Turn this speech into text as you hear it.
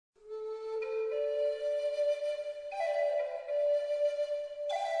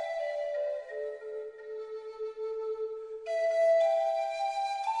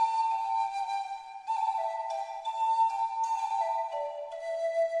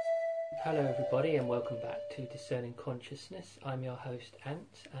Hello everybody and welcome back to Discerning Consciousness. I'm your host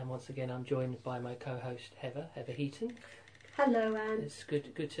Ant, and once again I'm joined by my co-host Heather Heaton. Hello, Ant. It's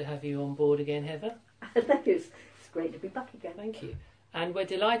good to have you on board again, Heather. Thank you. It's great to be back again. Thank you. And we're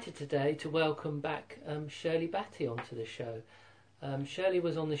delighted today to welcome back Shirley Batty onto the show. Shirley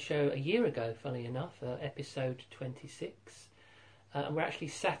was on the show a year ago, funny enough, episode 26. And we're actually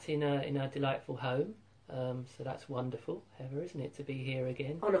sat in our delightful home. So that's wonderful, Heather, isn't it, to be here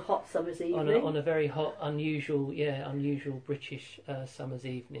again on a hot summer's evening. On a very hot, unusual British summer's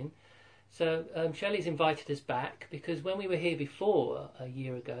evening. So Shelley's invited us back because when we were here before a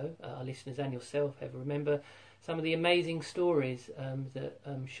year ago, our listeners and yourself, Heather, remember some of the amazing stories that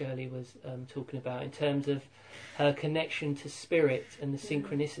Shirley was talking about in terms of her connection to spirit and the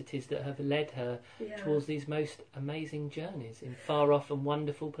synchronicities that have led her towards these most amazing journeys in far off and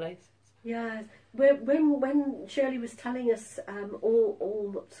wonderful places. Yeah, when Shirley was telling us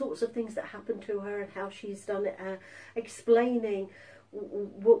all sorts of things that happened to her and how she's done it, explaining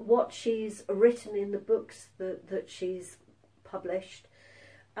what she's written in the books that she's published,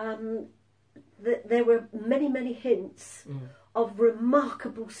 there were many hints of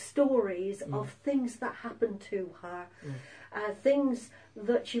remarkable stories of things that happened to her, things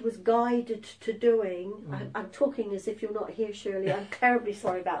that she was guided to doing. I'm talking as if you're not here, Shirley. I'm terribly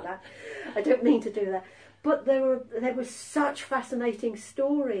sorry about that. I don't mean to do that. But there were such fascinating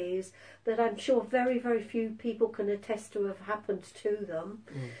stories that I'm sure very few people can attest to have happened to them.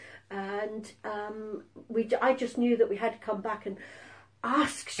 And I just knew that we had to come back and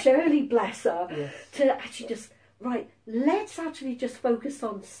ask Shirley, bless her, to actually just... Right, let's actually just focus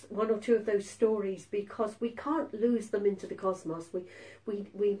on one or two of those stories because we can't lose them into the cosmos.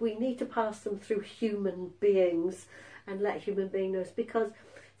 We need to pass them through human beings and let human beings know, because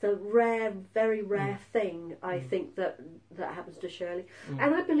it's a rare, very rare thing, I think, that happens to Shirley.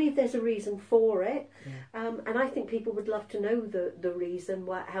 And I believe there's a reason for it. And I think people would love to know the reason,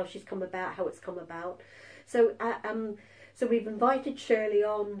 how she's come about, how it's come about. So we've invited Shirley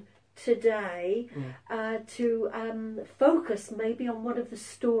on today to focus maybe on one of the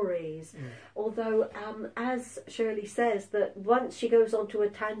stories, although as Shirley says, that once she goes onto a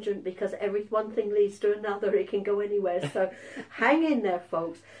tangent, because one thing leads to another, it can go anywhere, so hang in there,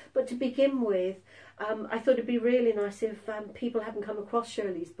 folks. But to begin with, I thought it'd be really nice if people haven't come across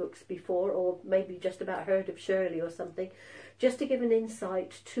Shirley's books before, or maybe just about heard of Shirley or something, just to give an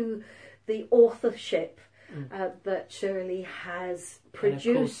insight to the authorship that Shirley has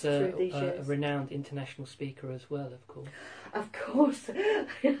produced through these years. A renowned international speaker as well, of course. Of course,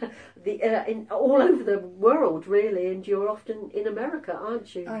 all over the world, really. And you're often in America,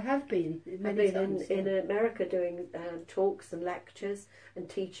 aren't you? I have been many times. In America, doing talks and lectures and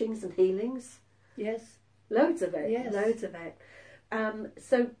teachings and healings. Yes, loads of it. Yes, loads of it.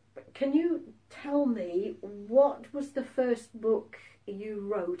 So, can you tell me what was the first book you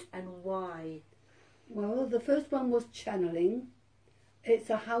wrote and why? Well, the first one was Channeling. It's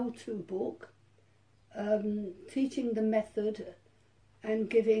a how-to book, teaching the method and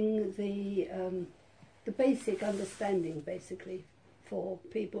giving the basic understanding, basically, for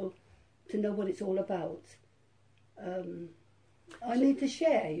people to know what it's all about. I need to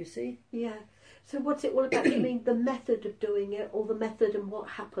share, you see. Yeah. So what's it all about? You mean the method of doing it, or the method and what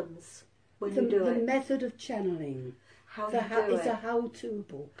happens when you do it? The method of channeling. It's a how-to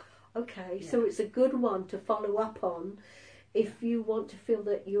book. Okay, so it's a good one to follow up on if you want to feel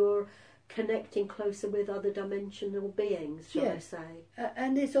that you're connecting closer with other dimensional beings, shall I say.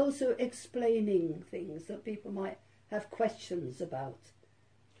 And it's also explaining things that people might have questions about.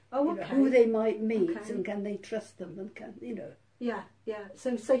 Oh, okay. Who they might meet and can they trust them and can, Yeah.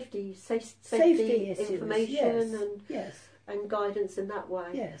 So safety issues, information and guidance in that way.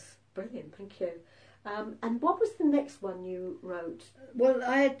 Yes. Brilliant, thank you. And what was the next one you wrote? Well,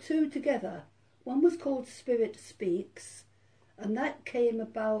 I had two together. One was called Spirit Speaks, and that came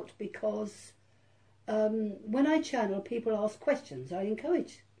about because when I channel, people ask questions. I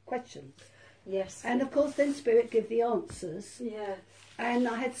encourage questions. Yes. And of course then Spirit give the answers. Yeah. And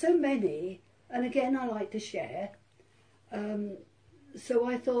I had so many, and again I like to share. So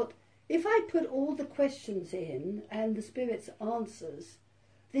I thought, if I put all the questions in and the Spirit's answers,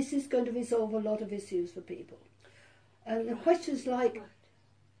 this is going to resolve a lot of issues for people. And the questions like,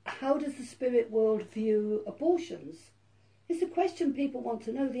 how does the spirit world view abortions? Is a question people want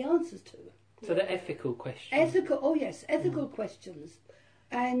to know the answers to. So the ethical questions. Ethical questions.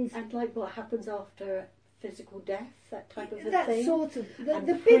 And like what happens after physical death, that type of thing. That sort of,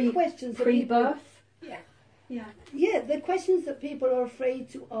 the big questions. Pre-birth. Yeah, the questions that people are afraid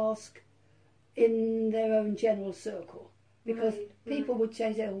to ask in their own general circle. because Right, people right. would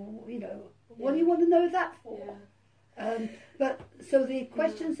say, oh, what do Yeah. you want to know that for? Yeah. But so the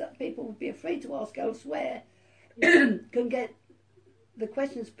questions that people would be afraid to ask elsewhere Yeah. can get the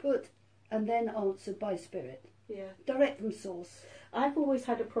questions put and then answered by Spirit, Yeah. direct from source. I've always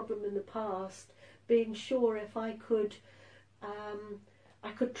had a problem in the past being sure if I could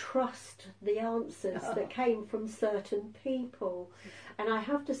trust the answers that came from certain people. And I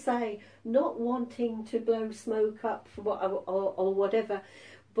have to say, not wanting to blow smoke up for what, or whatever,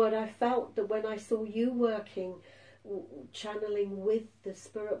 but I felt that when I saw you working, channeling with the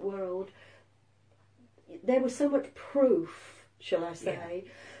spirit world, there was so much proof, shall I say,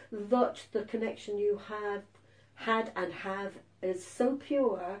 that the connection you had and have is so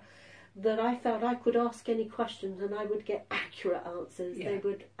pure that I felt I could ask any questions and I would get accurate answers. Yeah. They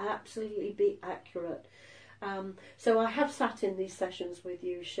would absolutely be accurate. So I have sat in these sessions with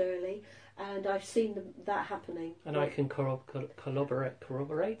you, Shirley, and I've seen that happening. And I can corroborate.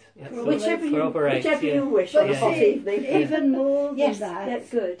 Yes, Whichever corroborate, you wish on But a hot see, evening. even more than Yes, that, that's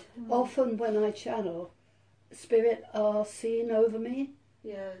good. often when I channel, Spirit are seen over me.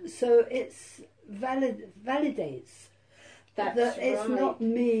 Yeah, So it's validates that's that it's right. not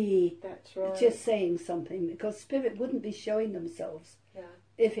me That's right. just saying something, because Spirit wouldn't be showing themselves Yeah.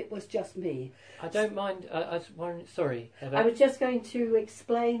 if it was just me. I don't mind. I was wondering, sorry, Heather. I was just going to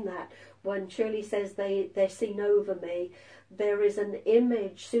explain that when Shirley says they're seen over me, there is an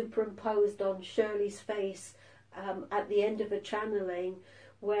image superimposed on Shirley's face at the end of a channeling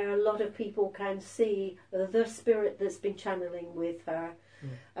where a lot of people can see the spirit that's been channeling with her.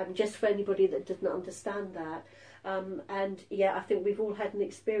 Just for anybody that doesn't understand that. And yeah, I think we've all had an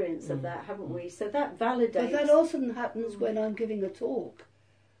experience of that, haven't we? So that validates. But that often happens when I'm giving a talk,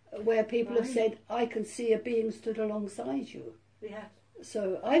 where people have Right. said, I can see a being stood alongside you. Yeah.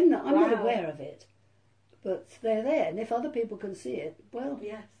 So I'm not Wow. aware of it, but they're there. And if other people can see it, well,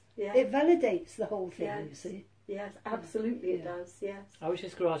 Yes. Yeah. it validates the whole thing, Yes. you see. Yes. Absolutely, it Yeah. does. Yes. I was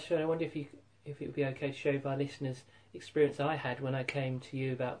just going to ask Shirley, I wonder if it would be okay to share with our listeners experience I had when I came to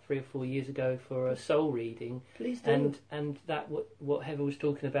you about 3 or 4 years ago for a soul reading, Please do. and that what Heather was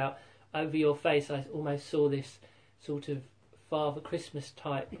talking about, over your face I almost saw this sort of Father Christmas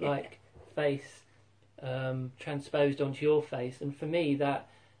type like face transposed onto your face, and for me that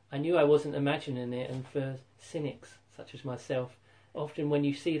I knew I wasn't imagining it, and for cynics such as myself, often when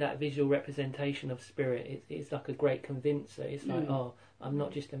you see that visual representation of spirit, it's like a great convincer. It's like, oh, I'm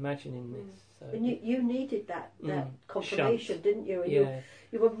not just imagining this. So And you needed that confirmation, Shunt. didn't you? And yeah,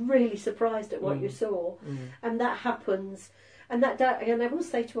 you were really surprised at what you saw, and that happens. And and I will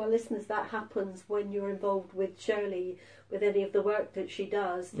say to our listeners, that happens when you're involved with Shirley, with any of the work that she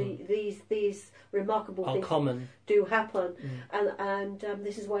does. These remarkable things common. do happen, and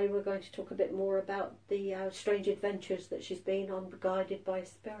this is why we're going to talk a bit more about the strange adventures that she's been on, guided by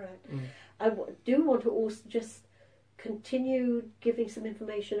spirit. I do want to also just continue giving some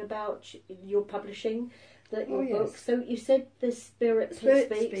information about your publishing, your book. So you said the Spirit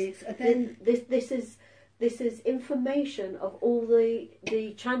Speaks, and then this is information of all the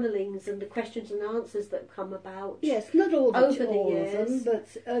channelings and the questions and answers that have come about. yes, not all, over the all of years. them,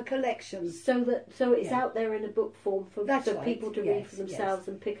 but a collection. So it's out there in a book form for That's right, people to read for yes, themselves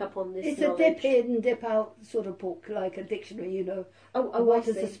and pick up on this It's knowledge. a dip in, dip out sort of book, like a dictionary, you know. Oh, what I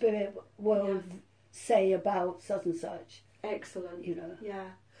does the see. spirit world say about such and such, Excellent. you know. Yeah,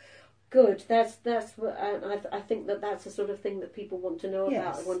 good. That's what I think that's the sort of thing that people want to know about.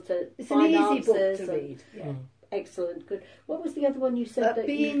 Yes. They want to It's an find easy book answers. to and- read. Yeah. Excellent. Good. What was the other one you said that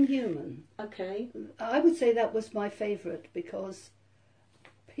Being Human. Okay. I would say that was my favourite, because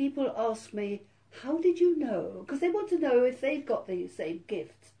people ask me, how did you know? Because they want to know if they've got the same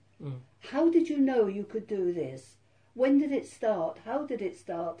gift. How did you know you could do this? When did it start? How did it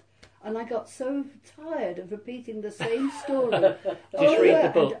start? And I got so tired of repeating the same story over read the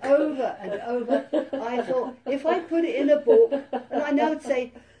book. and over and over. I thought, if I put it in a book, and I now would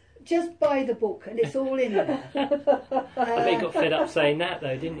say, just buy the book and it's all in there. I bet you got fed up saying that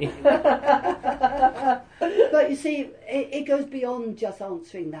though, didn't you? But you see, it goes beyond just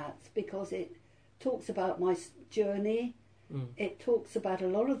answering that, because it talks about my journey. It talks about a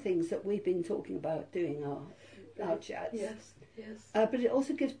lot of things that we've been talking about doing our chats. Yes. Yes. But it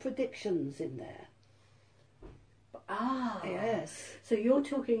also gives predictions in there. Ah. Yes. So you're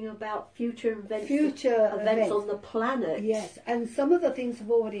talking about future events. Future events. on the planet. Yes, and some of the things have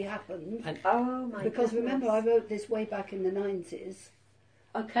already happened. Oh my. Because goodness. remember, I wrote this way back in the 90s,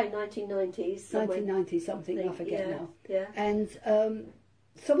 Okay, 1990s. somewhere. 1990 something, I forget now. Yeah. And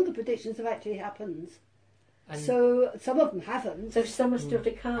some of the predictions have actually happened. And So some of them haven't. So some are still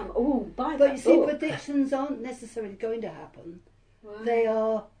to come. Oh, buy But that you see, book. predictions aren't necessarily going to happen. Right. They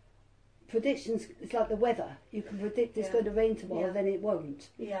are predictions. It's like the weather. You can predict it's Yeah. going to rain tomorrow, Yeah. then it won't.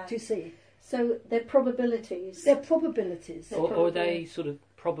 Yeah. Do you see? So they're probabilities. They're probabilities. or are they sort of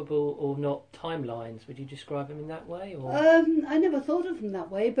probable or not timelines? Would you describe them in that way? Or I never thought of them that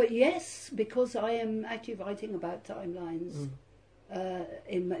way, but yes, because I am actually writing about timelines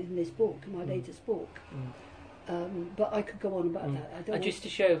in this book, in my latest book. But I could go on about that. I don't. And just to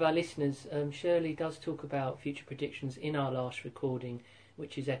show with our listeners, Shirley does talk about future predictions in our last recording,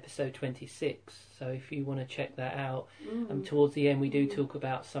 which is episode 26. So if you want to check that out, towards the end we do talk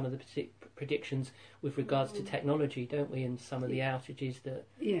about some of the predictions with regards to technology, don't we, and some of the outages that.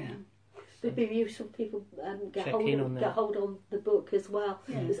 Yeah. It'd be useful people get Check hold in of, on get that. hold on the book as well.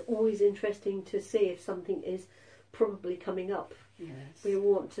 Yeah. It's always interesting to see if something is probably coming up. Yes. We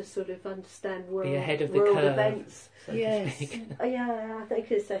want to sort of understand world, Be ahead of the world curve. events. So Yes. to speak. Yeah, I think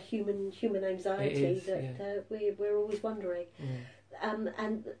it's a human anxiety It is, that we're always wondering. Mm.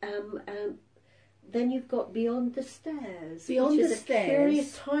 Then you've got Beyond the Stairs, Beyond which the is a Stairs.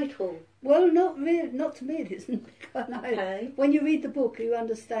 curious title. Well, not really, not to me. It isn't. Okay. When you read the book, you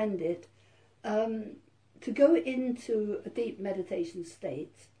understand it. To go into a deep meditation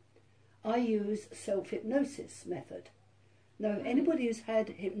state, I use self-hypnosis method. Now, anybody who's had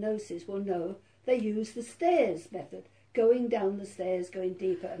hypnosis will know they use the stairs method, going down the stairs, going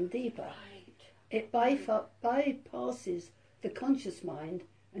deeper and deeper. Right. It bypasses the conscious mind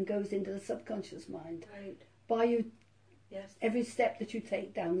and goes into the subconscious mind Right. by you Yes. every step that you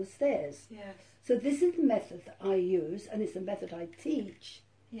take down the stairs. Yes. So this is the method that I use, and it's the method I teach.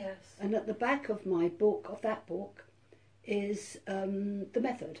 Yes. And at the back of my book, of that book, is the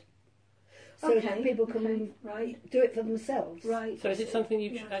method. So Okay, that people can okay, right. do it for themselves. Right. So is it something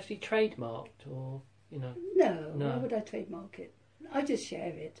you've Yeah. actually trademarked, or No, No. why would I trademark it? I just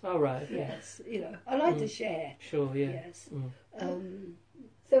share it. Oh right, okay. Yes, I like to share. Sure, yeah. Yes. Mm.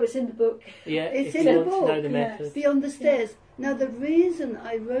 So it's in the book. Yeah, It's if in you the want book, to know the yes. method. Beyond the Stairs. Now, the reason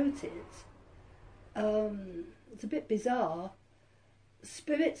I wrote it, it's a bit bizarre.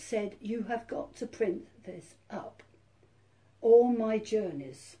 Spirit said, you have got to print this up. All my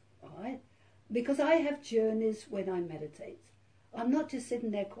journeys, all right? Because I have journeys when I meditate. I'm not just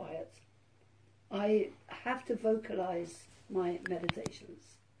sitting there quiet. I have to vocalize my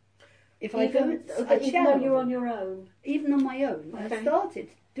meditations. If I don't, I even channel though you're on them. your own. Even on my own. I Okay. started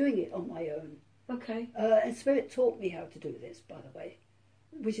doing it on my own. Okay. And Spirit taught me how to do this, by the way,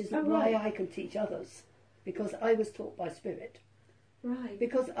 which is Oh, why right. I can teach others, because I was taught by Spirit. Right.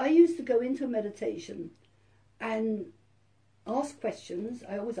 Because I used to go into a meditation and ask questions.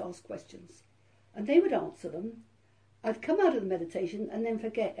 I always ask questions, and they would answer them. I'd come out of the meditation and then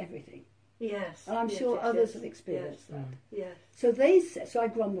forget everything. Yes. And I'm yes, sure yes, others yes. have experienced that. Yes. So they said, so I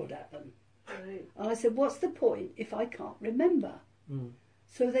grumbled at them. Right. And I said, what's the point if I can't remember? Mm.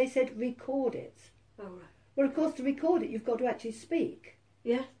 So they said, record it. All right. Well, of course, to record it, you've got to actually speak.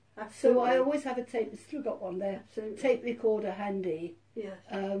 Yes. So Absolutely. I always have a tape, still got one there, Absolutely. tape recorder handy. Yes.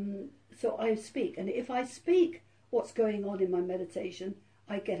 So I speak. And if I speak what's going on in my meditation,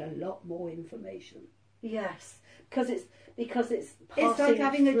 I get a lot more information. Yes. Because it's It's passing like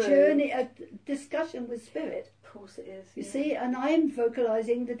having a through. journey, a discussion with Spirit. Of course it is. You yeah. see, and I'm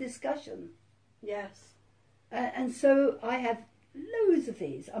vocalizing the discussion. Yes. And so I have loads of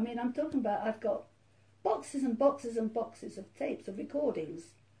these. I mean, I'm talking about, I've got boxes and boxes and boxes of tapes, of recordings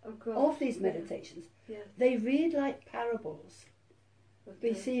Oh God. of these meditations. Yeah. They read like parables. But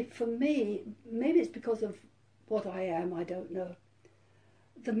you see, for me, maybe it's because of what I am, I don't know.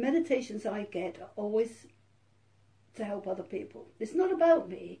 The meditations I get are always to help other people. It's not about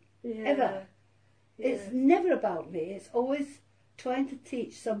me, Yeah. ever. Yeah. It's never about me. It's always trying to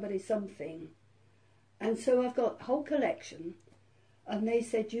teach somebody something. And so I've got a whole collection, and they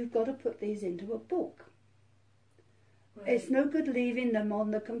said, you've got to put these into a book. Right. It's no good leaving them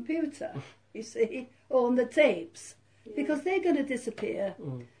on the computer, you see, or on the tapes, Yeah. because they're going to disappear.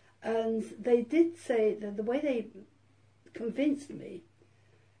 Mm. And they did say that the way they convinced me,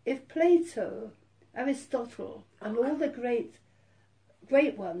 if Plato, Aristotle, and all the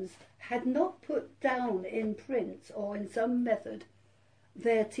great ones had not put down in print or in some method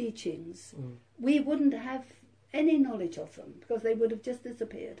their teachings, we wouldn't have any knowledge of them, because they would have just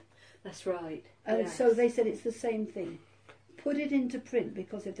disappeared. That's right. And yes. so they said it's the same thing. Put it into print,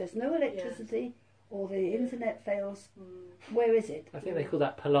 because if there's no electricity or the internet fails, where is it? I think they call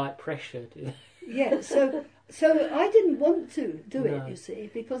that polite pressure. Do they? Yeah, so I didn't want to do No. it, you see,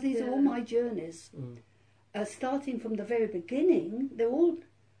 because these are Yeah. all my journeys. Starting from the very beginning, they're all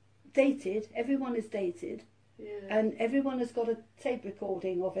dated, everyone is dated, and everyone has got a tape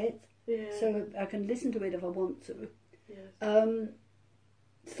recording of it, Yeah. so I can listen to it if I want to. Yes.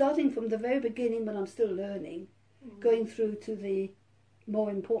 Starting from the very beginning when I'm still learning, going through to the more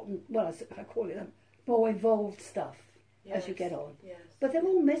important, well, I call it more involved stuff as you get on. Yes. But there are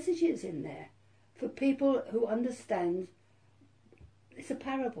all messages in there for people who understand. It's a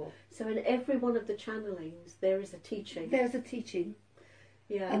parable. So in every one of the channelings, there is a teaching. There's a teaching,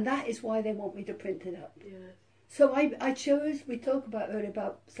 Yeah. and that is why they want me to print it up. Yes. So I chose, we talked about earlier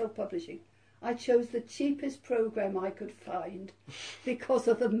about self-publishing, I chose the cheapest program I could find because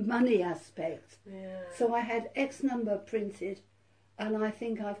of the money aspect. Yeah. So I had X number printed, and I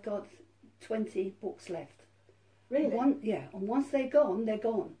think I've got 20 books left. Really? And once they're gone, they're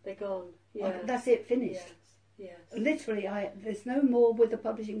gone. They're gone. Yeah. That's it, finished. Yes. Literally, there's no more with the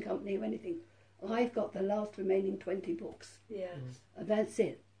publishing company or anything. I've got the last remaining 20 books. Yes. And that's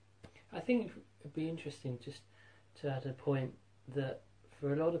it. I think it'd be interesting just to add a point that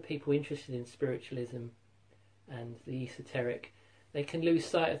for a lot of people interested in spiritualism and the esoteric, they can lose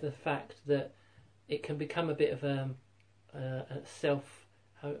sight of the fact that it can become a bit of a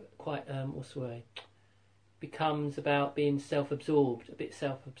what's the way? Becomes about being self-absorbed, a bit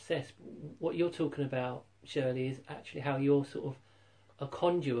self-obsessed. What you're talking about, Shirley, is actually how you're sort of a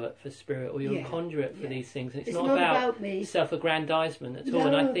conduit for spirit, or you're a conduit for these things. And it's not about me. Self-aggrandizement at all.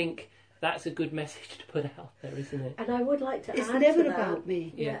 And I think that's a good message to put out there, isn't it? And I would like to It's add never to that. about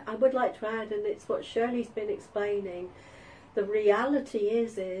me. Yeah, I would like to add, and it's what Shirley's been explaining. The reality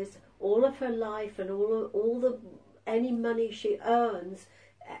is all of her life and any money she earns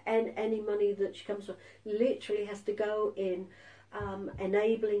and any money that she comes from literally has to go in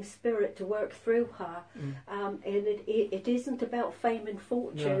enabling spirit to work through her, and it isn't about fame and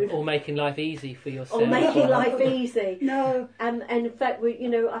fortune, or making life easy for yourself, or making life easy. No, and in fact,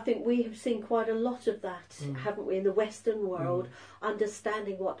 I think we have seen quite a lot of that, haven't we, in the Western world,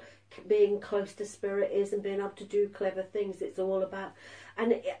 understanding what being close to spirit is and being able to do clever things. It's all about,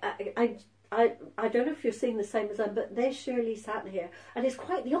 and I don't know if you're seeing the same as them, but there's Shirley sat here, and it's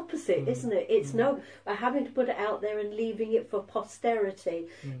quite the opposite, isn't it? It's having to put it out there and leaving it for posterity,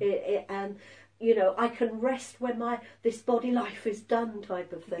 and I can rest when this body life is done,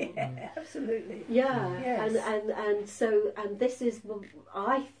 type of thing. Yeah, absolutely. Yeah, Yes. and this is,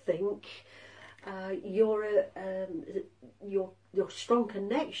 I think, your strong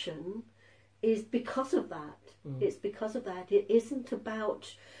connection is because of that. It's because of that. It isn't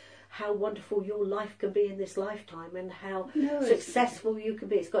about how wonderful your life can be in this lifetime and how successful you can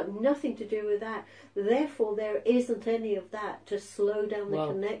be. It's got nothing to do with that. Therefore, there isn't any of that to slow down the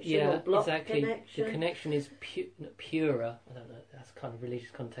connection or block the connection. The connection is purer. I don't know, that's kind of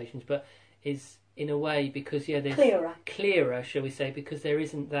religious connotations, but is in a way because there's clearer, shall we say, because there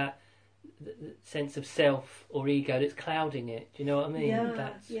isn't that sense of self or ego that's clouding it. Do you know what I mean?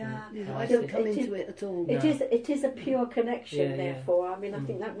 I don't come into it at all. It is a pure connection, therefore. I mean, I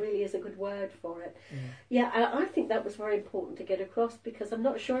think that really is a good word for it. Yeah, I think that was very important to get across, because I'm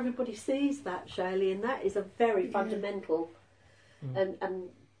not sure everybody sees that, Shirley, and that is a very fundamental and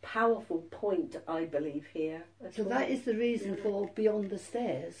powerful point, I believe, here. So that is the reason for Beyond the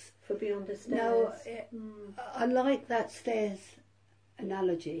Stairs. For Beyond the Now, Stairs. I like that stairs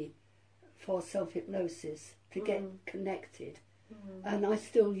analogy for self-hypnosis, to get connected. And I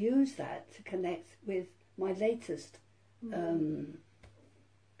still use that to connect with my latest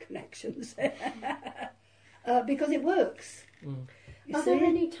connections. Because it works. Are there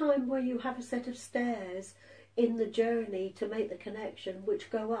any time where you have a set of stairs in the journey to make the connection which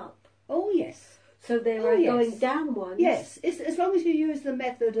go up? Oh, yes. So there are going down ones? Yes, it's, as long as you use the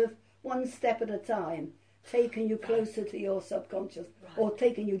method of one step at a time, taking you closer to your subconscious, or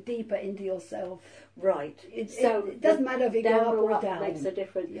taking you deeper into yourself. Right. So it doesn't matter if you go up or down. Makes a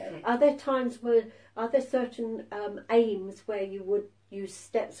difference. Yeah. Are there certain aims where you would use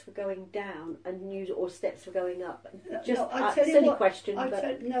steps for going down or steps for going up? Just a silly question.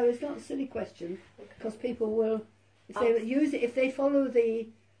 No, it's not a silly question, because people will, if they use it, if they follow the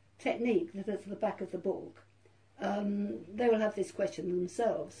technique that's at the back of the book, they will have this question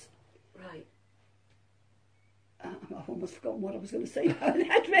themselves. Right. I've almost forgotten what I was going to say about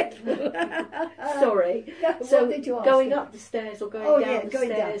that. Sorry. So what did you ask? Going up the stairs or going down the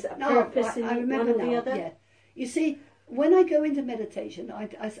stairs, down. a purpose in one or the other? Yeah. You see, when I go into meditation,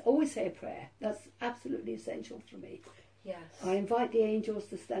 I always say a prayer. That's absolutely essential for me. Yes. I invite the angels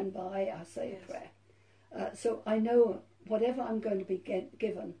to stand by. I say a prayer. So I know whatever I'm going to be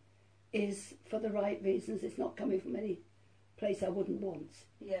given is for the right reasons. It's not coming from any place I wouldn't want.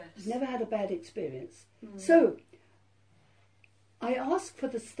 Yes. I've never had a bad experience. So I ask for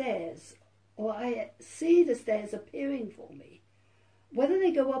the stairs or I see the stairs appearing for me. Whether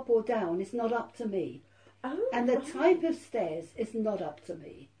they go up or down is not up to me. Oh, And the right. type of stairs is not up to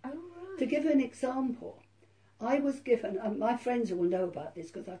me. Oh, right. To give you an example, I was given, and my friends will know about this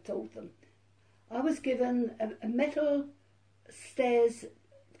because I've told them, I was given a metal stairs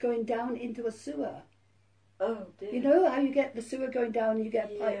going down into a sewer. Oh, dear. You know how you get the sewer going down and you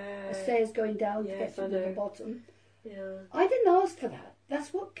get Yeah. stairs going down to Yes, get I to the know. bottom? Yeah. I didn't ask for that.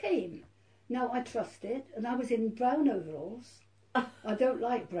 That's what came. Now I trust it, and I was in brown overalls. I don't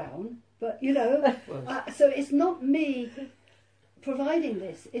like brown, but you know, Well, so it's not me providing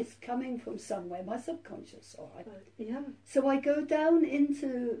this. It's coming from somewhere, my subconscious. All right. Yeah. So I go down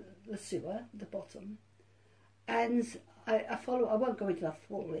into the sewer, the bottom, and I follow. I won't go into the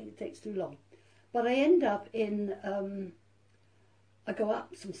falling; it takes too long. But I end up in. I go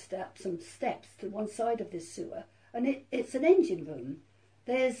up some steps to one side of this sewer, and it's an engine room.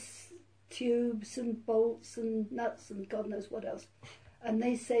 There's tubes and bolts and nuts and God knows what else. And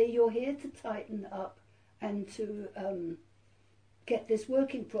they say you're here to tighten up and to get this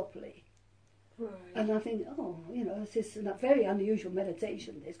working properly. Right. And I think, oh, you know, this is a very unusual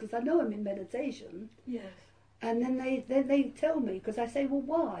meditation, this, because I know I'm in meditation. Yes. And then they tell me, because I say, well,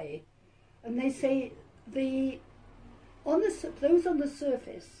 why? And they say those on the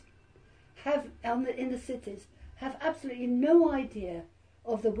surface have in the cities have absolutely no idea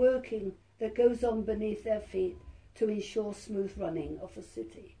of the working that goes on beneath their feet to ensure smooth running of the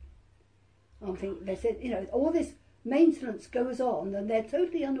city. I think they said, you know, all this maintenance goes on, and they're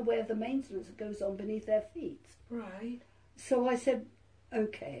totally unaware of the maintenance that goes on beneath their feet. Right. So I said,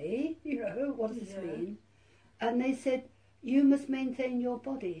 okay, you know, what does this Yeah. mean? And they said, you must maintain your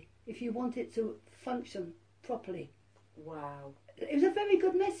body if you want it to function properly. Wow. It was a very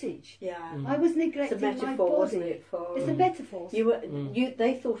good message. Yeah. I was It's a neglecting my metaphor, body. wasn't it? For It's a metaphor. you were.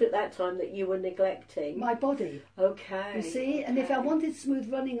 They thought at that time that you were neglecting. My body. Okay. You see, and if I okay. wanted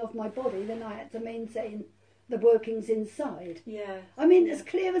smooth running of my body, then I had to maintain the workings inside. Yeah. I mean, as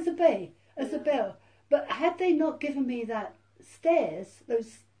clear as a bay, as a bell. But had they not given me that stairs,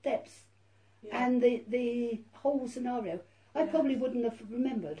 those steps, Yeah. and the whole scenario, I Yeah. probably wouldn't have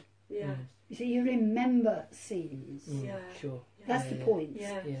remembered. Yeah. You see, you remember scenes. Yeah. Sure. That's Yeah, the yeah. point.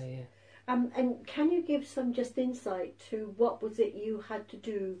 Yeah. Yeah. And can you give some just insight to what was it you had to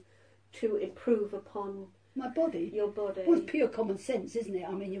do to improve upon My body. your body? Well, it's pure common sense, isn't it?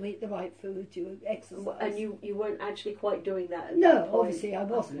 I mean, you eat the right food, you exercise. And you weren't actually quite doing that at No, that point? obviously I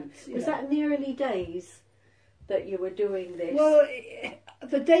wasn't. you Was know. that in the early days that you were doing this? Well,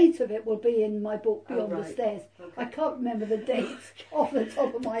 the date of it will be in my book, Oh, Beyond right. the Stairs. Okay. I can't remember the date off the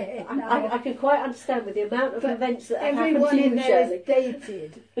top of my head now. I can quite understand with the amount of But events that have happened everyone to you, in there Shirley. is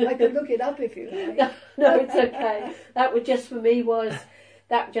dated. I can look it up if you like. No, it's okay. That would just for me was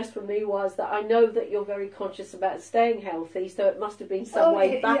that I know that you're very conscious about staying healthy, so it must have been some Oh,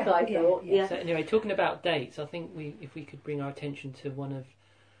 way yeah, back. yeah, I yeah, thought, yeah. So anyway, talking about dates, I think if we could bring our attention to one of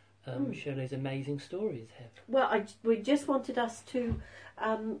Shirley's amazing stories, Hev. Well, we just wanted us to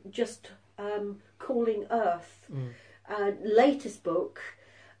Calling Earth, latest book.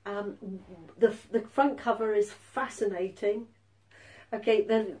 The front cover is fascinating. Okay,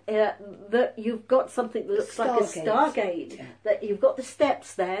 then that you've got something that looks like a Stargate. Yeah. That you've got the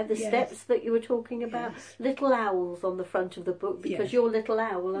steps there, the Yes. steps that you were talking about. Yes. Little owls on the front of the book because Yes. you're a little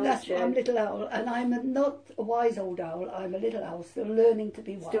owl, aren't you? I'm little owl, and I'm not a wise old owl. I'm a little owl, still learning to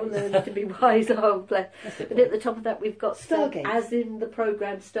be wise. Still learning to be wise. Oh, bless. And at the top of that, we've got Stargate. as in the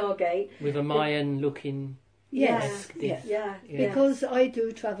program Stargate. With a Mayan-looking... Yes, Yes. yes. Yeah. Because I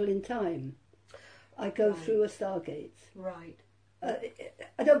do travel in time. I go through a Stargate. Right.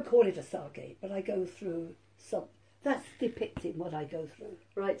 I don't call it a Stargate, but I go through some. That's depicting what I go through.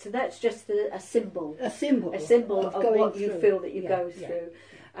 Right. So that's just a symbol. A symbol. A symbol of going what you through. feel that you Yeah, go yeah. through.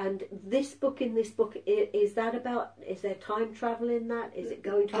 And in this book, is that about? Is there time travel in that? Is it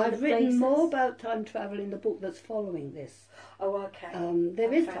going to other I've written places? more about time travel in the book that's following this. Oh, okay.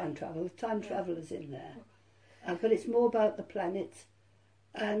 There is Okay. time travel. Time travelers in there, but it's more about the planet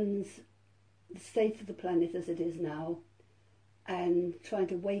and the state of the planet as it is now, and trying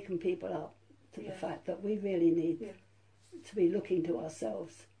to waken people up to the Yeah. fact that we really need Yeah. to be looking to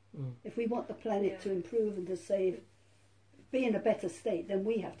ourselves. If we want the planet Yeah. to improve and to be in a better state, then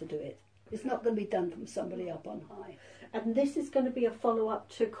we have to do it. It's not going to be done from somebody up on high. And this is going to be a follow-up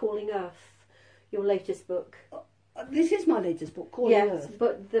to Calling Earth, your latest book. This is my latest book, Calling Yes, Earth.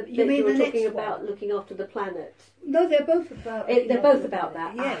 but You mean you were the talking next about one? looking after the planet. No, they're both about. They're looking both after about the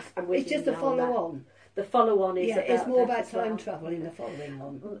planet. that. Yes, I'm with it's you just a now on that. follow-on. the follow-on is about it's more that about as well. time travel in the following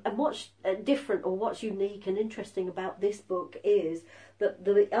on. And what's different or what's unique and interesting about this book is that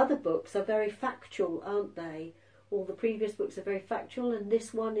the other books are very factual, aren't they? All the previous books are very factual, and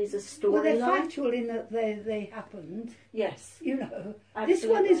this one is a storyline. Well, they're factual in that they happened. Yes. You know, Absolutely. This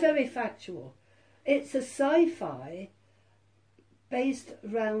one is very factual. It's a sci-fi based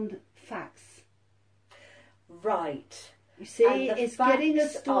around facts. Right. You see, And the it's getting a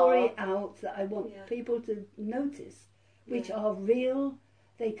facts story are- out that I want Yeah. people to notice, which Yeah. are real.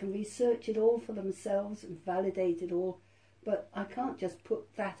 They can research it all for themselves and validate it all. But I can't just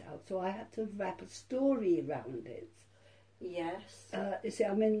put that out, so I had to wrap a story around it. Yes. You see,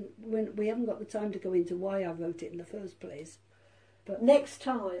 I mean, we haven't got the time to go into why I wrote it in the first place. But Next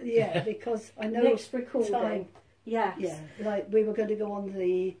time. yeah, because I know Next recording. time. Yes. Yeah, like we were going to go on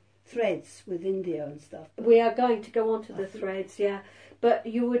the threads with India and stuff. We are going to go on to the threads, yeah. But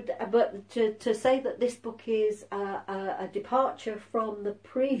to say that this book is a departure from the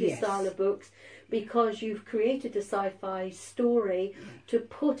previous Yes. style of books, because you've created a sci-fi story to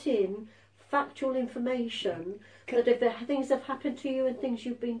put in factual information that if there things have happened to you and things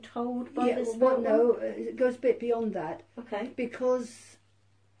you've been told by this well, no, it goes a bit beyond that. Okay. Because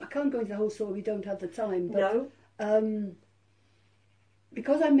I can't go into the whole story. We don't have the time. But, No.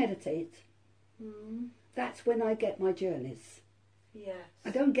 Because I meditate, Mm. that's when I get my journeys. Yes.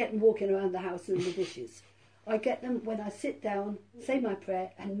 I don't get them walking around the house and the dishes. I get them when I sit down, say my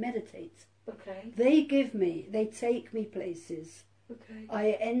prayer, and meditate. Okay. They take me places. Okay.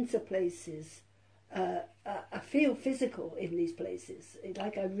 I enter places. I feel physical in these places. It's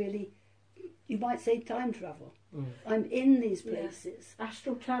like I really, you might say, time travel. Mm. I'm in these Yeah. places.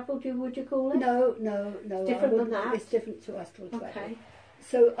 Astral travel, would you call it? No. It's different than that? It's different to astral travel. Okay.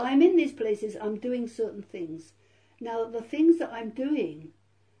 So I'm in these places. I'm doing certain things. Now the things that I'm doing,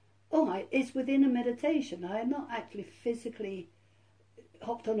 it's within a meditation. I am not actually physically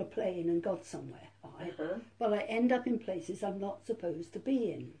hopped on a plane and got somewhere. Uh-huh. But I end up in places I'm not supposed to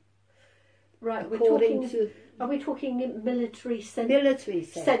be in. Right. According to Are we talking in military military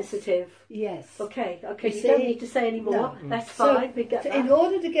sense. sensitive? Yes. Okay. You You see? don't need to say any more. No. That's So, fine. We get that. in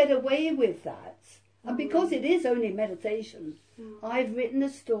order to get away with that, and because it is only meditation, I've written a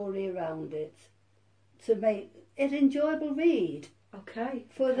story around it to make it enjoyable read Okay.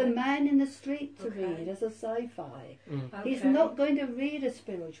 for the okay. man in the street to Okay. read as a sci-fi. Mm. He's Okay. not going to read a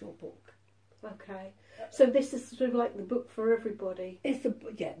spiritual book. Okay. So this is sort of like the book for everybody. It's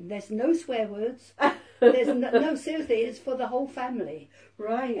there's no swear words. There's no, seriously, it's for the whole family.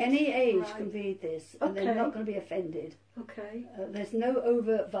 Right. Any age Right. can read this, and they're Okay. not going to be offended. Okay. There's no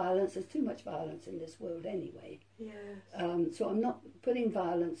overt violence. There's too much violence in this world anyway. Yes. So I'm not putting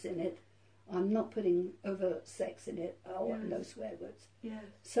violence in it. I'm not putting overt sex in it. Yes. No swear words. Yes.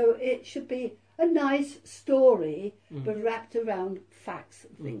 So it should be a nice story, Mm. but wrapped around facts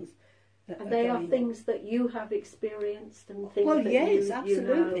and things. that And they are going on. things that you have experienced and things Well, that yes, you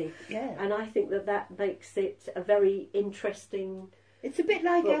absolutely. know. Yeah. And I think that makes it a very interesting. It's a bit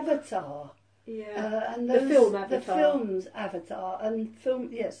like book. Avatar. Yeah. And The film the Avatar. films Avatar and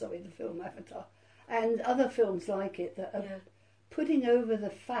the film Avatar, and other films like it that are Yeah. putting over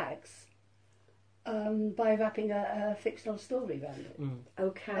the facts by wrapping a fictional story around it. Mm.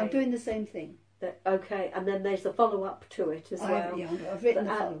 Okay. I'm doing the same thing. Okay, and then there's the follow-up to it as well. I've written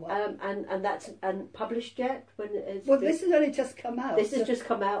the follow-up. And that's published yet? When it's Well, this has only just come out. this so has just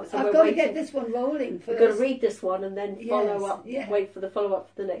come out, so I've we're got to waiting. get this one rolling We've first. got to read this one and then follow Yes, up. yeah. Wait for the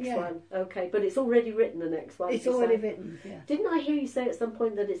follow-up for the next Yeah. one. Okay, but it's already written. The next one. It's you already say. written. Yeah, Didn't I hear you say at some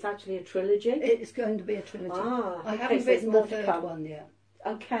point that it's actually a trilogy? it's going to be a trilogy. Ah, I okay, haven't so there's written more the to third come. one yet.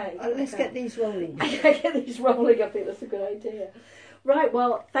 Okay. Let's okay. get these rolling. Get these rolling. I think that's a good idea. Right.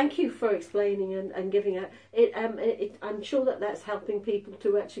 Well, thank you for explaining and giving it. I'm sure that's helping people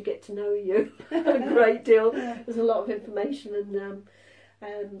to actually get to know you a great deal. There's a lot of information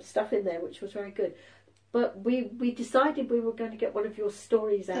and stuff in there, which was very good. But we decided we were going to get one of your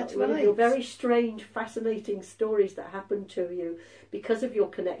stories out. That's One of your right. very strange, fascinating stories that happened to you because of your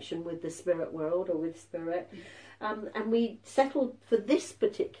connection with the spirit world or with spirit. And we settled for this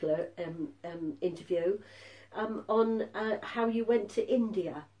particular interview on how you went to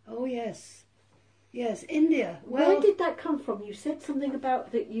India. Oh yes, India. Well, Where did that come from? You said something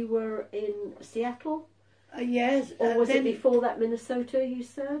about that you were in Seattle, yes. or was it then, before that Minnesota? You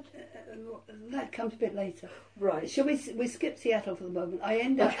said that comes a bit later. right. Shall we skip Seattle for the moment? I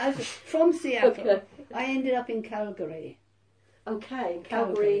end up from Seattle. Okay. I ended up in Calgary. Okay, in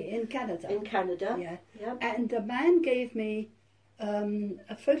Calgary, in Canada. in Canada. Yeah. Yeah. And a man gave me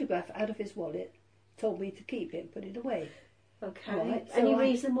a photograph out of his wallet, told me to keep it, put it away. Okay. Right, so Any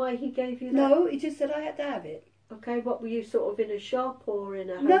reason why he gave you that? No, he just said I had to have it. Okay, what were you sort of in a shop or in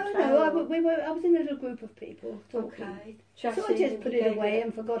a No, hotel? I was in a little group of people talking. Okay. So I Chatting just and put he it gave away you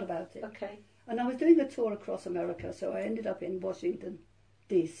and forgot about it. Okay. And I was doing a tour across America, so I ended up in Washington,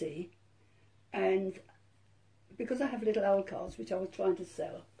 D.C. And because I have little old cars, which I was trying to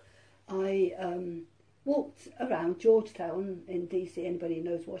sell, I walked around Georgetown in D.C. Anybody who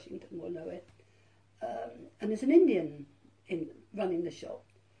knows Washington will know it. And there's an Indian running the shop.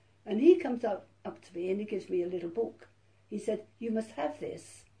 And he comes up to me and he gives me a little book. He said, "You must have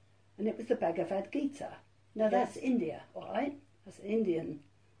this." And it was the Bhagavad Gita. Now that's India, all right? That's an Indian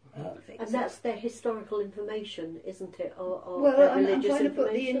thing. And that's their historical information, isn't it? Or well, their I'm religious trying to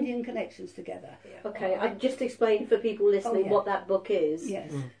put the information? Indian connections together here. Okay, all right? I've just explained for people listening Oh, yeah. what that book is.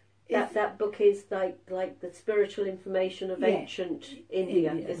 Yes. That book is like the spiritual information of Yeah. ancient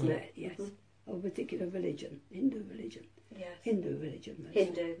India, isn't it? Yes. Mhm. Of a particular religion, Hindu religion. Yes. Hindu religion. Mostly.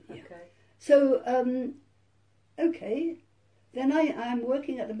 Hindu. Yeah. Okay. So, okay. Then I'm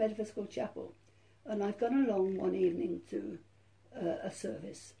working at the Metaphysical Chapel, and I've gone along one evening to a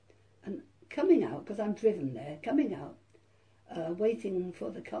service, and coming out, because I'm driven there, coming out, waiting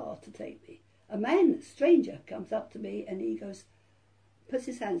for the car to take me, a stranger, comes up to me and he goes, puts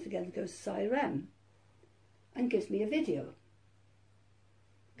his hands together and goes, "Sai Ram," and gives me a video.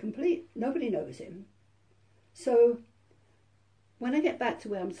 Complete, nobody knows him. So when I get back to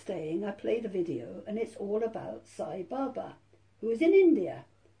where I'm staying, I play the video, and it's all about Sai Baba, who is in India,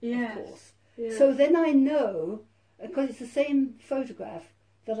 Yes. of course. Yes. So then I know, because it's the same photograph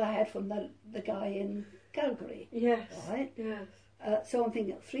that I had from the guy in Calgary, Yes. right? Yes. So I'm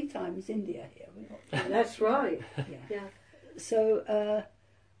thinking 3 times India here. We're not, That's right. yeah. Yeah. So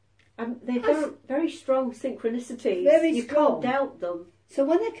They're very, very strong synchronicities. Very you strong. can't doubt them. so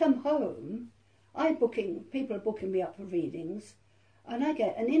when I come home, people are booking me up for readings, and I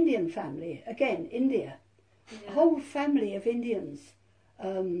get an Indian family, again, India, a whole family of Indians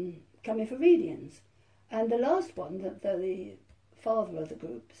coming for readings. And the last one, the father of the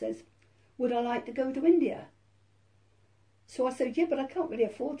group, says, "Would I like to go to India?" So I said, "Yeah, but I can't really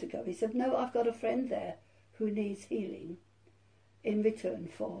afford to go." He said, "No, I've got a friend there who needs healing in return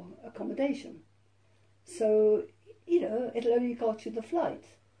for accommodation. So, it'll only cost you the flight."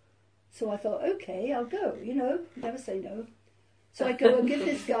 So I thought, okay, I'll go, never say no. So I go and give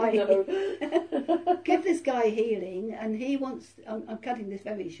this guy give this guy healing, and he wants, I'm cutting this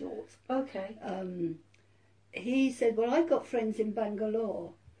very short. Okay. He said, "Well, I've got friends in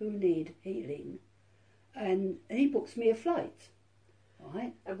Bangalore who need healing," and he books me a flight.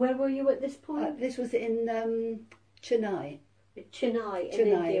 Right? And where were you at this point? This was in Chennai. Chennai in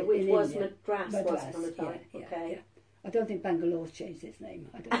Chennai India, which in was India. Madras once upon a yeah, time. yeah, Okay. yeah. I don't think Bangalore's changed its name.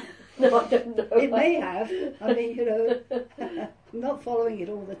 I don't know. No, I don't know. It may have. I mean, I'm not following it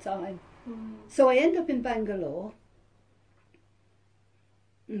all the time. So I end up in Bangalore.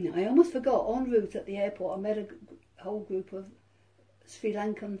 I almost forgot, en route at the airport, I met a whole group of Sri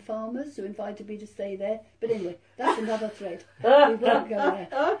Lankan farmers who invited me to stay there. But anyway, that's another thread. We won't go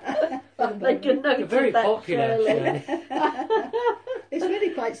there. Make a note You're very of that, popular, Shirley. Shirley. It's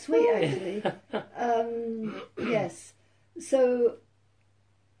really quite sweet, actually. Yes. So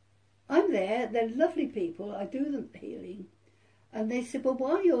I'm there. They're lovely people. I do them healing. And they said, "Well,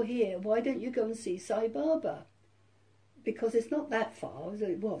 while you're here, why don't you go and see Sai Baba?" Because it's not that far.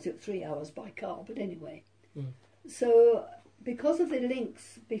 It was 3 hours by car, but anyway. So because of the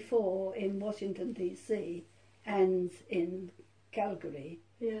links before in Washington, D.C. and in Calgary,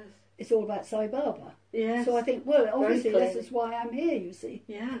 Yes. it's all about Sai Baba. Yes. So I think, well, obviously this clearly. is why I'm here, you see.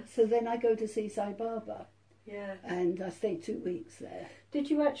 Yes. So then I go to see Sai Baba, Yes. and I stay 2 weeks there. Did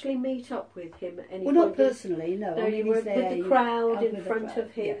you actually meet up with him at any Well, point? not personally, no. No, I mean, you were he's there, with the you- crowd I'm in with the front crowd,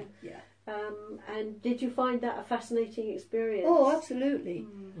 of him. Yeah. And did you find that a fascinating experience? Oh, absolutely.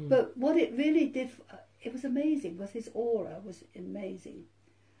 But what it really did, it was amazing, was his aura was amazing.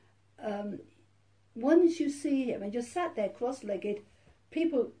 Once you see him and just sat there cross-legged,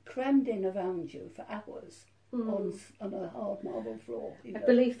 people crammed in around you for hours on a hard marble floor. I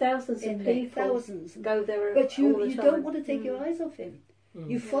believe thousands of people thousands. go there But all the you time. don't want to take your eyes off him.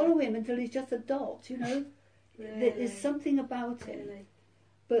 You follow him until he's just a dot, Really? There's something about him. Really?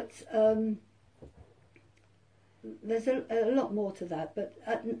 But there's a lot more to that. But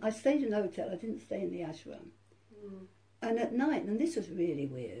I stayed in a hotel. I didn't stay in the ashram. And at night, and this was really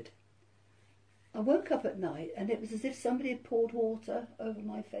weird, I woke up at night and it was as if somebody had poured water over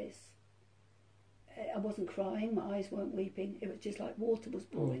my face. I wasn't crying, my eyes weren't weeping. It was just like water was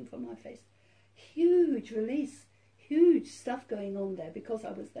pouring from my face. Huge release, huge stuff going on there because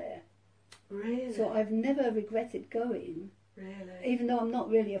I was there. Really? So I've never regretted going Really? Even though I'm not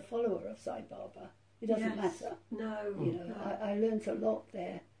really a follower of Sai Baba, it doesn't Yes. matter. No. You know, No. I learned a lot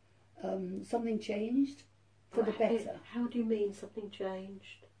there. Something changed for the better. How do you mean something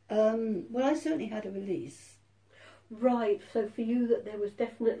changed? Well, I certainly had a release. Right, so for you that there was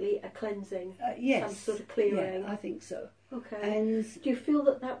definitely a cleansing, Yes. some sort of clearing. Yeah, I think so. Okay. And Do you feel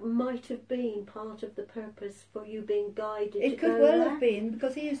that that might have been part of the purpose for you being guided to it could go well there? have been,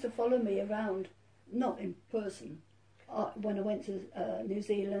 because he used to follow me around, not in person. When I went to New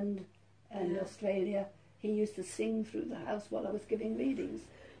Zealand and Yeah. Australia, he used to sing through the house while I was giving readings.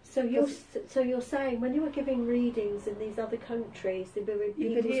 So you're saying when you were giving readings in these other countries, in You could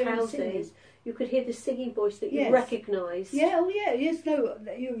people's hear him singing. houses, you could hear the singing voice that you Yes. recognised. Yeah, oh yeah, yes, no,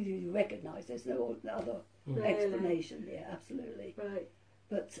 you recognise, there's no other Really? explanation, yeah, absolutely. Right.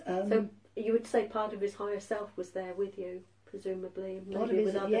 But So you would say part of his higher self was there with you, presumably, part of maybe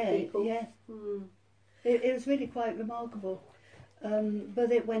his, with other yeah, people. yeah, Hmm. it was really quite remarkable.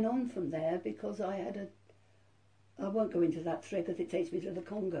 But it went on from there because I won't go into that thread because it takes me to the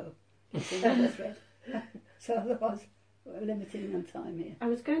Congo. It's another thread. So otherwise, we're limiting on time here. I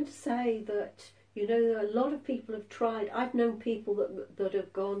was going to say that, you know, a lot of people have tried. I've known people that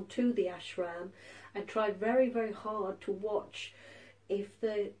have gone to the ashram and tried very, very hard to watch if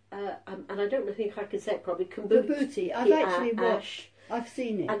the, and I don't think I can say it probably, Vibhuti, I've actually watched, I've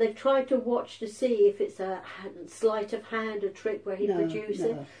seen it. and they've tried to watch to see if it's a sleight of hand, a trick where he produces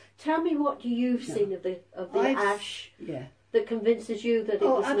it. No. Tell me what you've seen of the ash Yeah. that convinces you that it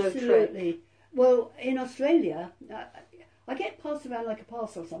Oh, was no trick. absolutely. Well, in Australia, I get passed around like a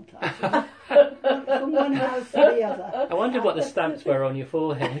parcel sometimes, from one house to the other. I wondered what the stamps were on your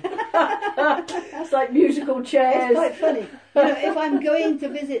forehead. It's like musical chairs. It's quite funny. You know, if I'm going to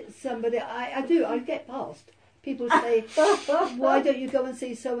visit somebody, I get passed. People say, why don't you go and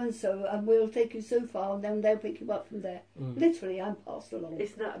see so-and-so and we'll take you so far and then they'll pick you up from there. Literally, I'm passed along.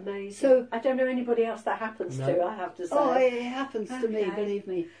 Isn't that amazing? So- I don't know anybody else that happens No. to, I have to say. Oh, it happens to me, Okay. believe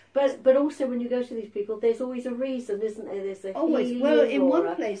me. But also when you go to these people, there's always a reason, isn't there? There's a Always. healing Well, in aura.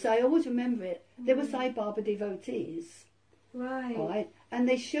 one place, I always remember it, there were Sai Baba devotees, Right. right? And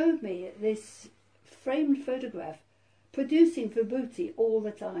they showed me this framed photograph producing Vibhuti all the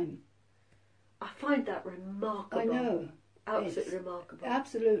time. I find that remarkable. I know. Absolutely It's remarkable.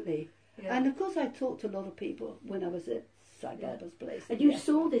 Absolutely. Yeah. And of course I talked to a lot of people when I was at Sai Baba's place. And you Yeah.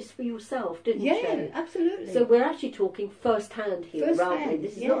 saw this for yourself, didn't Yeah, you? absolutely. So we're actually talking first hand here, First aren't we? hand,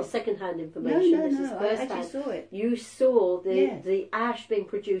 This is yeah. not second hand no, information. no, This is no, I first actually hand. saw it. You saw Yes. the ash being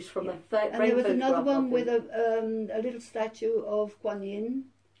produced from Yeah. a And frame there was another photograph one of with him. a little statue of Kuan Yin,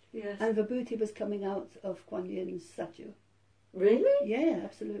 Yes. and Vibhuti was coming out of Kuan Yin's statue. Really? Yeah,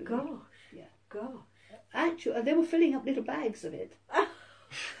 absolutely. Gosh. Yeah. Gosh. Actually, they were filling up little bags of it.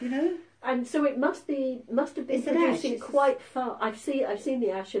 You know? And so it must have been It's an producing ash, it's quite fine. I've seen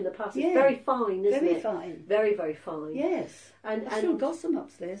the ash in the past. It's Yeah. very fine, isn't Very it? fine. Very, very fine. Yes. And I've still got some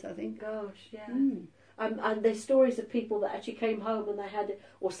upstairs, I think. gosh, yeah. Mm. And there's stories of people that actually came home and they had,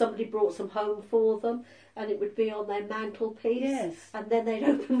 or somebody brought some home for them, and it would be on their mantelpiece. Yes. And then they'd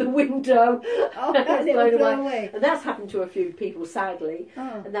open the window, Oh, and it would blow away. And that's happened to a few people, sadly.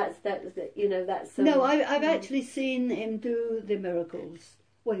 Oh. And that's that's. No, I've actually seen him do the miracles.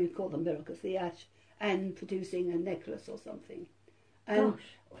 What do you call them miracles? The ash and producing a necklace or something. And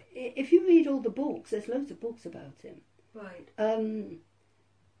Gosh. if you read all the books, there's loads of books about him. Right.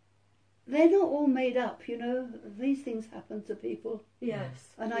 They're not all made up, you know. These things happen to people. Yes.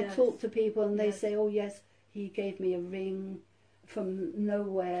 And I yes. talk to people and they Yes. say, oh yes, he gave me a ring from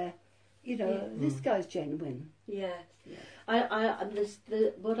nowhere. You know, Yeah. this guy's genuine. Yes. Yeah.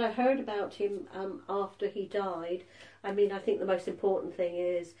 What I heard about him after he died, I mean, I think the most important thing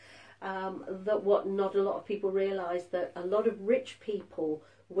is that what not a lot of people realise, that a lot of rich people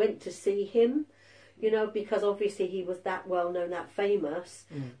went to see him, you know, because obviously he was that well known, that famous.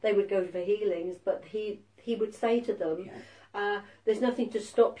 They would go for healings, but he would say to them, there's nothing to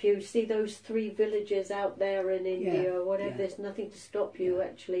stop you. See those 3 villages out there in India or whatever, there's nothing to stop you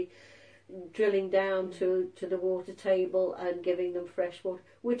actually drilling down to the water table and giving them fresh water,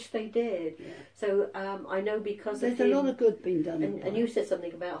 which they did. Yeah. So I know because there's of him, a lot of good being done. and you said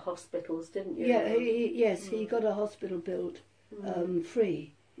something about hospitals, didn't you? Yeah, he got a hospital built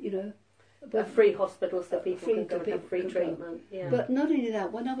free, you know. But free hospitals so people free can go to and have people free can go. treatment. Yeah. But not only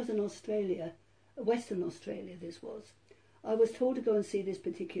that, when I was in Australia, Western Australia this was, I was told to go and see this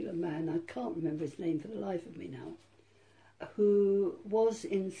particular man, I can't remember his name for the life of me now, who was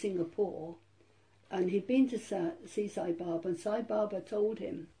in Singapore, and he'd been to see Sai Baba, and Sai Baba told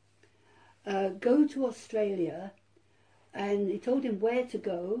him, go to Australia, and he told him where to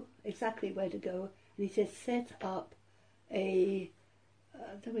go, exactly where to go, and he said, set up I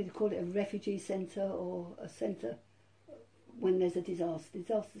don't know what you call it, a refugee centre or a centre when there's a disaster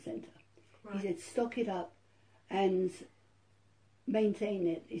centre. Right. He said, stock it up and maintain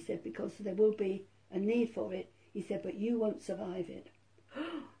it, he said, because there will be a need for it. He said, but you won't survive it.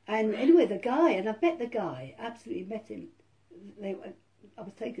 And anyway, the guy, and I've met the guy, absolutely met him. I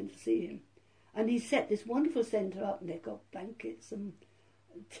was taken to see him. And he set this wonderful centre up, and they've got blankets and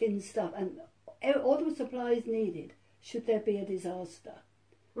tin stuff, and all the supplies needed should there be a disaster.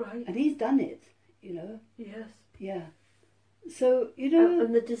 Right. And he's done it, you know. Yes. Yeah. So, you know...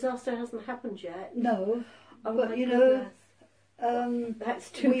 and the disaster hasn't happened yet. No. Oh, but, my you goodness. know... that's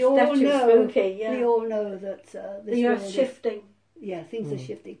too we all know, spooky, yeah. We all know that the earth's shifting. Yeah, things are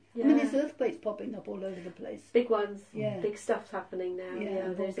shifting. Yeah. I mean, there's earthquakes popping up all over the place. Big ones. Yeah. Big stuff's happening now. Yeah,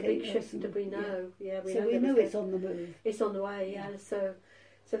 Yeah, there's a big volcanoes shift, we know. Yeah, we so know we know there's it's on the move. It's on the way, yeah. So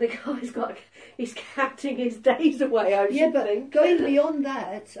the guy's he's counting his days away, I should but think. going beyond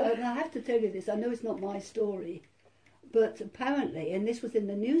that, and I have to tell you this, I know it's not my story, but apparently, and this was in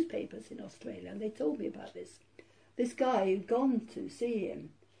the newspapers in Australia, and they told me about this guy who'd gone to see him,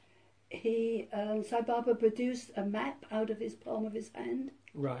 Sai Baba produced a map out of his palm of his hand.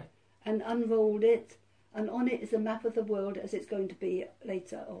 Right. And unrolled it, and on it is a map of the world as it's going to be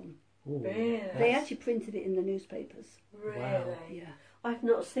later on. Ooh, Really? They actually printed it in the newspapers. Really? Wow. Yeah. I've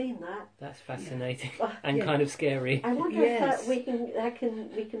not seen that. That's fascinating Yeah. and Yeah. kind of scary. I wonder Yes. if we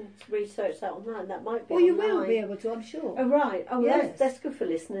can research that online. That might be. Well, you online. will be able to, I'm sure. Oh right. Oh, Yes. that's good for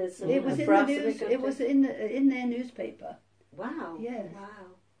listeners. And, It was and in for the us, and news. we're It going was to- in their newspaper. Wow. Yes. Wow.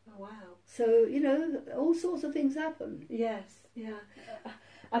 Oh, wow. So you know, all sorts of things happen. Yes. Yeah.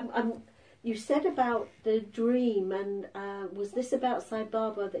 You said about the dream, and was this about Sai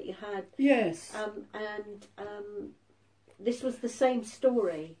Baba that you had? Yes. This was the same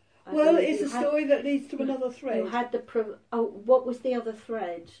story. I Well, believe. it's a story that leads to another You thread. had what was the other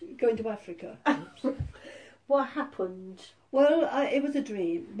thread? Going to Africa. What happened? Well, it was a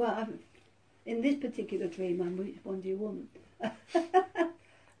dream. Well, in this particular dream, which one do you want?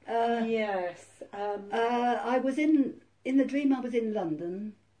 Yes. I was in the dream. I was in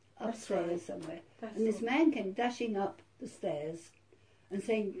London, That's upstairs right. somewhere, That's and this right. man came dashing up the stairs and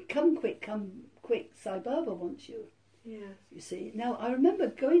saying, "Come quick, Sai Baba wants you." Yes. You see. Now I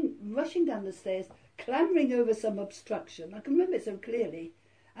remember rushing down the stairs, clambering over some obstruction. I can remember it so clearly,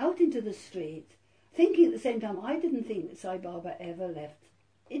 out into the street, thinking at the same time I didn't think that Sai Baba ever left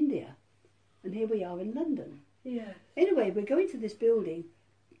India, and here we are in London. Yeah. Anyway, we're going to this building,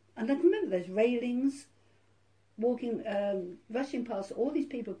 and I can remember those railings, walking, rushing past all these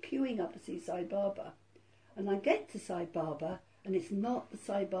people queuing up to see Sai Baba. And I get to Sai Baba, and it's not the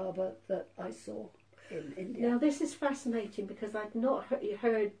Sai Baba that I saw in India. Now this is fascinating because I'd not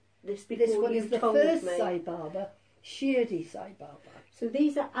heard this before. This one you is the told first me. Sai Baba, Shirdi Sai Baba. So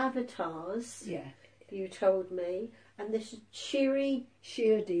these are avatars. Yeah, You told me, and this is Shirdi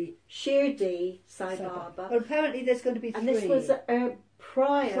Sai Baba. Well, apparently there's going to be And three. this was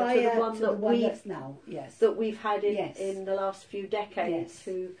prior to the one, to the one that's now, yes. that we've had Yes. in the last few decades, Yes.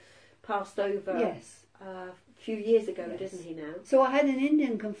 who passed over Yes. a few years ago, Yes. didn't he now? So I had an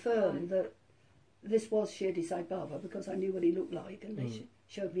Indian confirm that this was Shirdi Sai Baba because I knew what he looked like, and they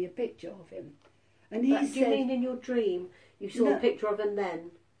showed me a picture of him. And he But said, do you mean in your dream you saw No. a picture of him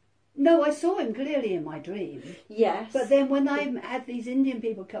then? no, I saw him clearly in my dream. Yes. But then when I had these Indian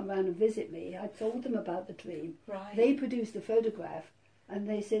people come round and visit me, I told them about the dream. right. They produced a photograph, and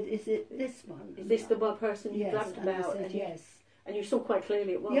they said, "Is it this one?" Is this the one person you Yes, dreamt and I about? said and yes. And you saw quite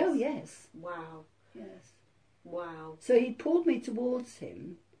clearly it was? Oh, yes, Wow. yes. Wow. So he pulled me towards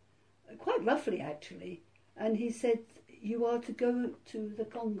him, quite roughly actually, and he said, "You are to go to the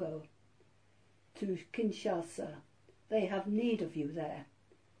Congo, to Kinshasa. They have need of you there."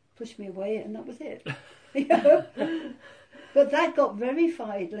 Pushed me away, and that was it. You know? But that got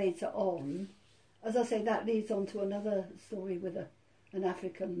verified later on. As I say, that leads on to another story with an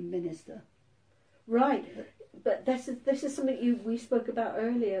African minister. Right. But this is something we spoke about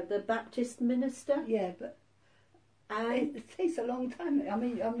earlier, the Baptist minister. Yeah, but And it takes a long time. I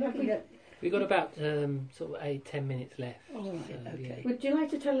mean, I'm looking at... We've got about sort of 8-10 minutes left. All right, okay. would you like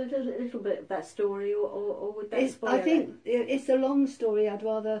to tell a little bit of that story, or would that spoil I think it's a long story. I'd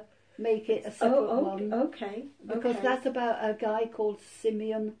rather make it a separate one. Okay. Because okay. that's about a guy called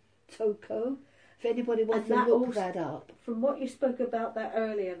Simeon Toko. If anybody wants And to that look also- that up. From what you spoke about that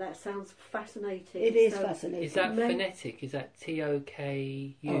earlier, that sounds fascinating. It is So- fascinating. Is that May- phonetic? Is that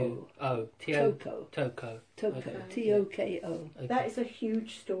T-O-K-U? Oh. T-O... Toko. Toko. Toko. Okay. T-O-K-O. Okay. That is a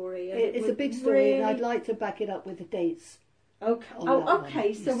huge story. And It's a would big story, and really- I'd like to back it up with the dates Okay. on that one, Okay.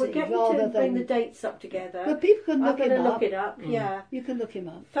 you So we're see, getting rather to bring than- the dates up together. But people can I'm look going him to look up. it up. Yeah. You can look him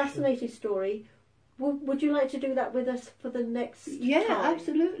up. Fascinating story. Would you like to do that with us for the next Yeah, time?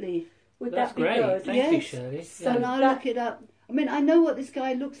 absolutely. Would That's that be great. good? Thank you, Yes. Shirley. So And Yeah. I'll that- look it up. I mean, I know what this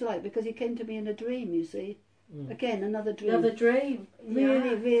guy looks like because he came to me in a dream, you see. Mm. Again, another dream. Another dream. Really,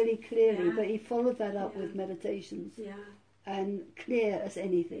 Yeah. really clearly. Yeah. But he followed that up Yeah. with meditations Yeah. and clear as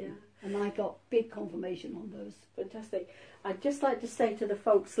anything. Yeah. And I got big confirmation on those. Fantastic. I'd just like to say to the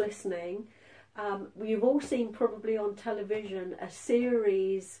folks listening, you've all seen probably on television a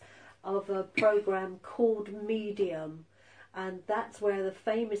series of a program called Medium, and that's where the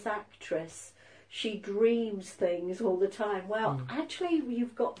famous actress, she dreams things all the time. Well, actually,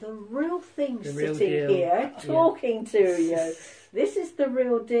 you've got the real thing The real sitting deal. here talking to you. This is the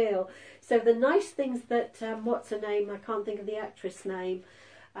real deal. So the nice things that, what's her name? I can't think of the actress name,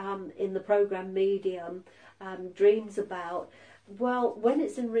 in the program Medium, dreams about. Well, when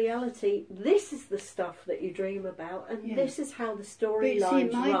it's in reality, this is the stuff that you dream about, and Yeah. this is how the But you see,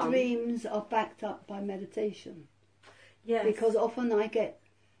 storylines my run. dreams are backed up by meditation. Yes. Because often I get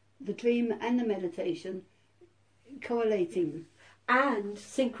the dream and the meditation correlating. And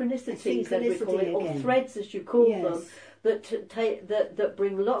synchronicities, as we call it, Synchronicity or again. threads, as you call Yes. them, that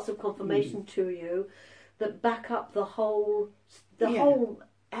bring lots of confirmation to you, that back up the whole Yeah.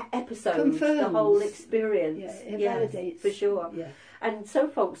 episode, the Confirms. whole experience. Yeah, it Yes, validates. for sure. Yeah. And so,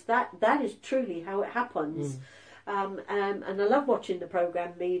 folks, that is truly how it happens. And I love watching the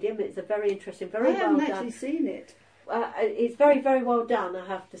program Medium. It's a very interesting, I very well haven't done. actually seen it. It's very, very well done, I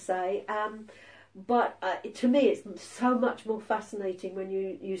have to say. But to me, it's so much more fascinating when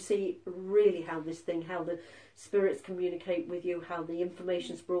you see really how the spirits communicate with you, how the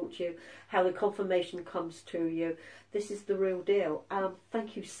information's brought to you, how the confirmation comes to you. This is the real deal.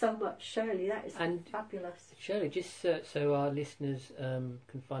 Thank you so much, Shirley. That is And fabulous. Shirley, just so our listeners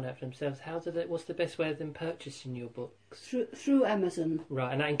can find out for themselves, what's the best way of them purchasing your books? Through Amazon.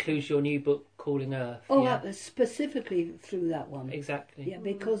 Right, and that includes your new book, Calling Earth. Oh, yeah? specifically through that one. Exactly. Yeah,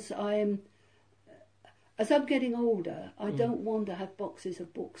 because as I'm getting older, I don't want to have boxes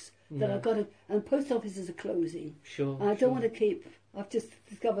of books that No. I've got to, and post offices are closing. Sure. And I don't want to keep, I've just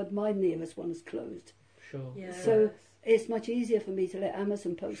discovered my nearest one is closed. Sure. Yeah. So it's much easier for me to let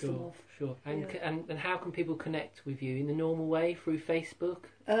Amazon post them Sure. off. Sure. And, Yeah. and how can people connect with you in the normal way through Facebook?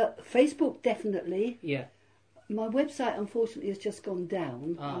 Facebook, definitely. Yeah. My website, unfortunately, has just gone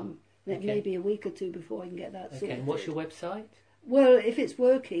down. It okay. may be a week or two before I can get that Okay. sorted. And what's your website? Well, if it's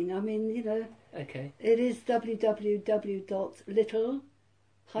working, I mean, Okay. it is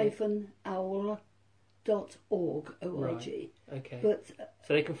www.little-owl.org, O-R-G. Okay. But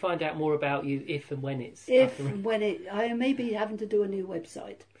So they can find out more about you if and when it's if up and and when I may be having to do a new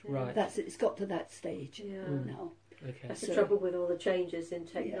website. right. It's got to that stage Yeah. now. Okay. That's So- the trouble with all the changes in Yeah.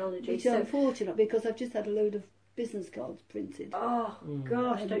 technology. Which is unfortunate because I've just had a load of business cards printed. Oh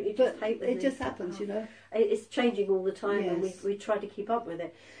gosh, don't you But just hate when it just they- happens, oh. It's changing all the time, and Yes. we try to keep up with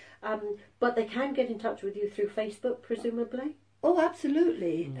it. But they can get in touch with you through Facebook, presumably. Oh,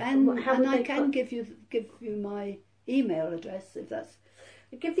 absolutely. Mm. And How would I they can put- give you my email address if that's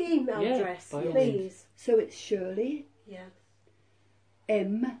Give the email Yeah, address, by all please. so. It's Shirley Yeah,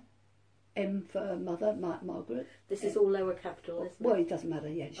 M for mother, Margaret. this is all lower capital, isn't Well, it? it doesn't matter.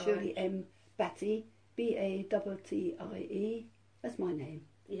 Yeah, All Shirley right. M Batty BATTIE. That's my name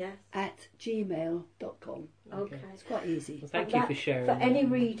Yes. at gmail.com. Okay. It's quite easy. Well, thank And you that- for sharing. For that. any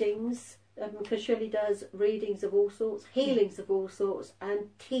readings, because Shirley does readings of all sorts, healings of all sorts, and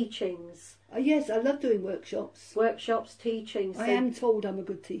teachings, Yes, I love doing workshops. workshops, teachings. I So- am told I'm a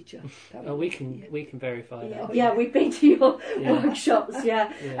good teacher. Oh, we can verify Yeah, that. yeah, we've been to your Yeah. workshops,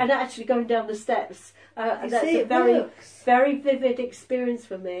 yeah. Yeah. And actually going down the steps. You That's see, a it very, works. very vivid experience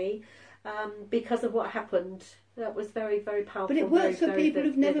for me because of what happened. That was very, very powerful. But it very, works for very people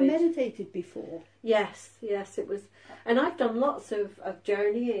who've never vivid. meditated before. Yes, it was. And I've done lots of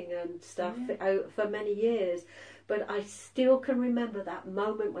journeying and stuff for many years. But I still can remember that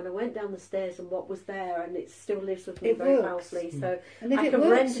moment when I went down the stairs and what was there, and it still lives with me It very works. powerfully. So And if I it can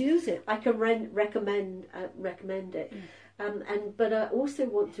works, rend- use it. I can recommend it. But I also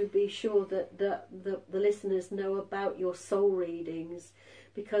want to be sure that the listeners know about your soul readings,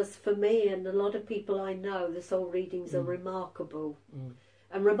 because for me and a lot of people I know, the soul readings are remarkable,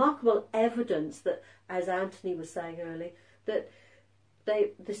 and remarkable evidence that, as Anthony was saying earlier, that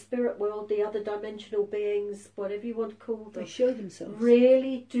the spirit world, the other dimensional beings, whatever you want to call them, They show themselves.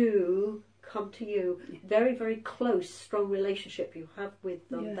 really do come to you. Very, very close, strong relationship you have with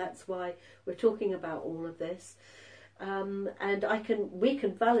them. Yeah. That's why we're talking about all of this. And we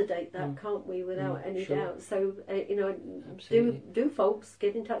can validate that, can't we, without any sure. doubt? So do folks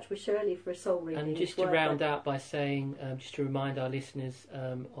get in touch with Shirley for a soul reading. And just to round out by saying, just to remind our listeners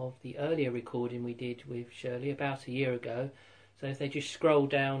of the earlier recording we did with Shirley about a year ago. So if they just scroll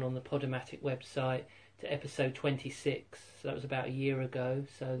down on the Podomatic website to episode 26, so that was about a year ago,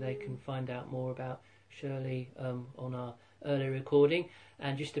 so they can find out more about Shirley on our earlier recording.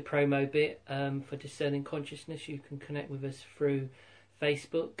 And just a promo bit for Discerning Consciousness, you can connect with us through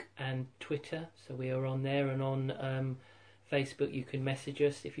Facebook and Twitter. So we are on there, and on Facebook you can message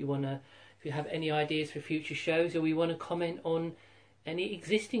us if you have any ideas for future shows, or you want to comment on any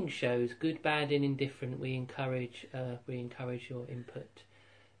existing shows, good, bad, and indifferent. We encourage your input.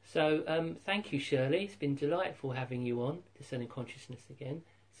 So thank you, Shirley. It's been delightful having you on Discerning Consciousness again.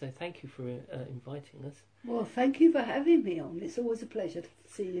 So thank you for inviting us. Well, thank you for having me on. It's always a pleasure to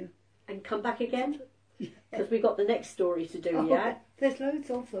see you. And come back again, because we've got the next story to do yet. There's loads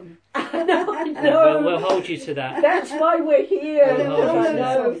of them. I know. We'll hold you to that. That's why we're here. We'll hold you to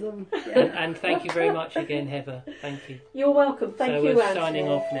that. Loads of them. Yeah. And thank you very much again, Heather. Thank you. You're welcome. Thank you, So we're Anthony. signing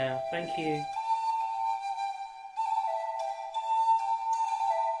off now. Thank you.